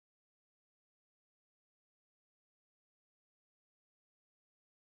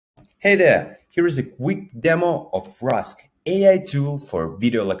Hey there, here is a quick demo of Rask AI tool for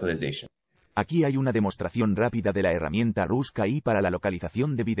video localization. Aquí hay una demostración rápida de la herramienta Rask AI para la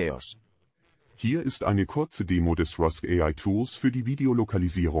localización de videos. Hier ist eine kurze Demo des Rask AI Tools für die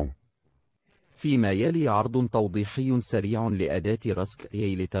Videolokalisierung. فيما يلي عرض توضيحي سريع لأداة راسك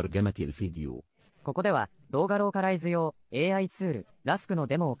AI لترجمة الفيديو. ここでは動画ローカライズ用 AI ツール Rask の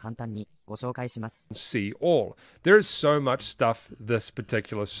デモを簡単にご紹介します。See all. There is so much stuff this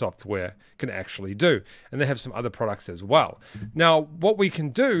particular software can actually do, and they have some other products as well. Now, what we can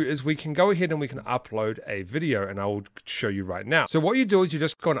do is we can go ahead and we can upload a video, and I will show you right now. So what you do is you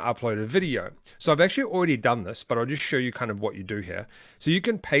just go and upload a video. So I've actually already done this, but I'll just show you kind of what you do here. So you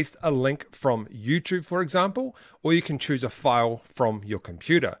can paste a link from YouTube, for example, or you can choose a file from your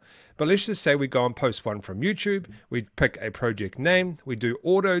computer. But let's just say we go and post one from YouTube, we pick a project name, we do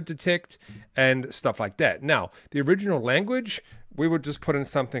auto detect and stuff like that. Now, the original language, we would just put in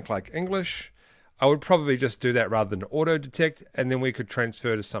something like English. I would probably just do that rather than auto detect, and then we could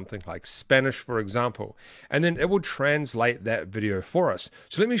transfer to something like Spanish, for example, and then it will translate that video for us.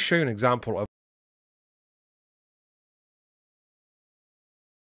 So let me show you an example of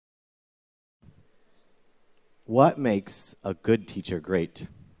What makes a good teacher great?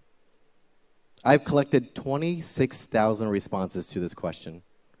 I've collected 26,000 responses to this question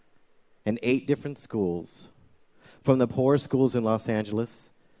in 8 different schools, from the poor schools in Los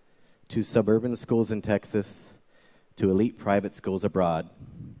Angeles to suburban schools in Texas to elite private schools abroad.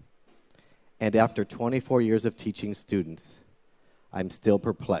 And after 24 years of teaching students, I'm still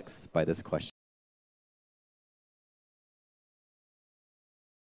perplexed by this question.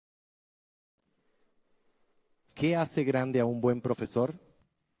 ¿Qué hace grande a un buen profesor?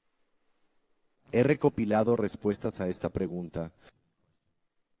 He recopilado respuestas a esta pregunta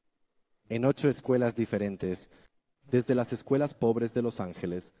en 8 escuelas diferentes, desde las escuelas pobres de Los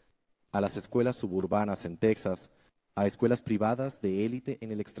Ángeles a las escuelas suburbanas en Texas, a escuelas privadas de élite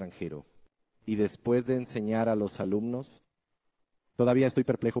en el extranjero. Y después de enseñar a los alumnos, todavía estoy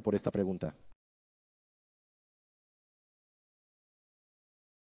perplejo por esta pregunta.